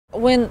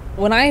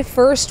When I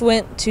first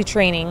went to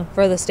training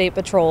for the State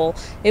Patrol,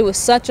 it was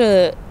such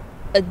a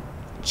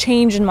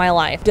change in my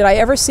life. Did I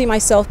ever see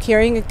myself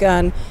carrying a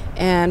gun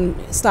and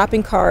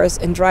stopping cars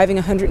and driving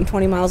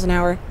 120 miles an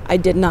hour? I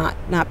did not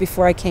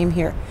before I came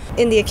here.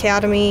 In the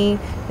academy,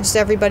 just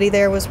everybody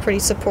there was pretty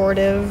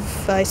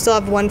supportive. I still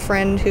have one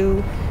friend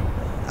who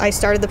I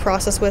started the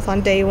process with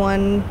on day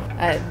one.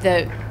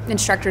 The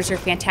instructors are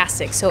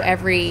fantastic, so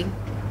every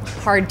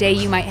hard day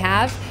you might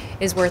have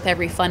is worth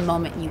every fun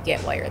moment you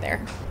get while you're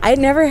there. I had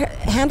never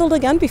handled a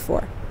gun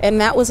before, and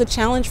that was a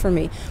challenge for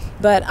me.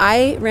 But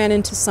I ran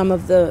into some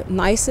of the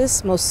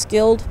nicest, most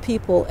skilled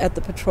people at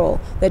the patrol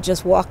that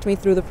just walked me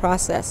through the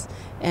process,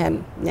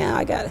 and now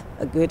I got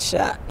a good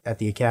shot. At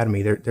the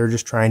academy, they're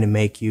just trying to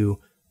make you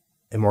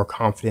a more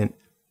confident,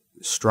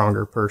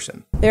 stronger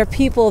person. There are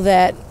people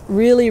that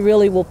really,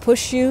 really will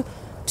push you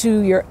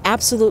to your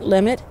absolute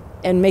limit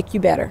and make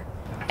you better.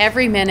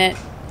 Every minute,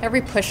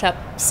 every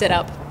push-up,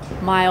 sit-up,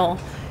 mile,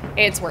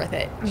 it's worth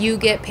it. You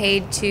get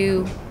paid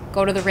to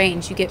go to the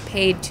range. You get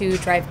paid to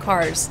drive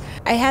cars.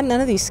 I had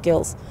none of these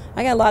skills.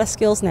 I got a lot of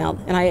skills now,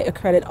 and I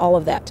accredit all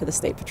of that to the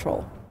State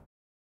Patrol.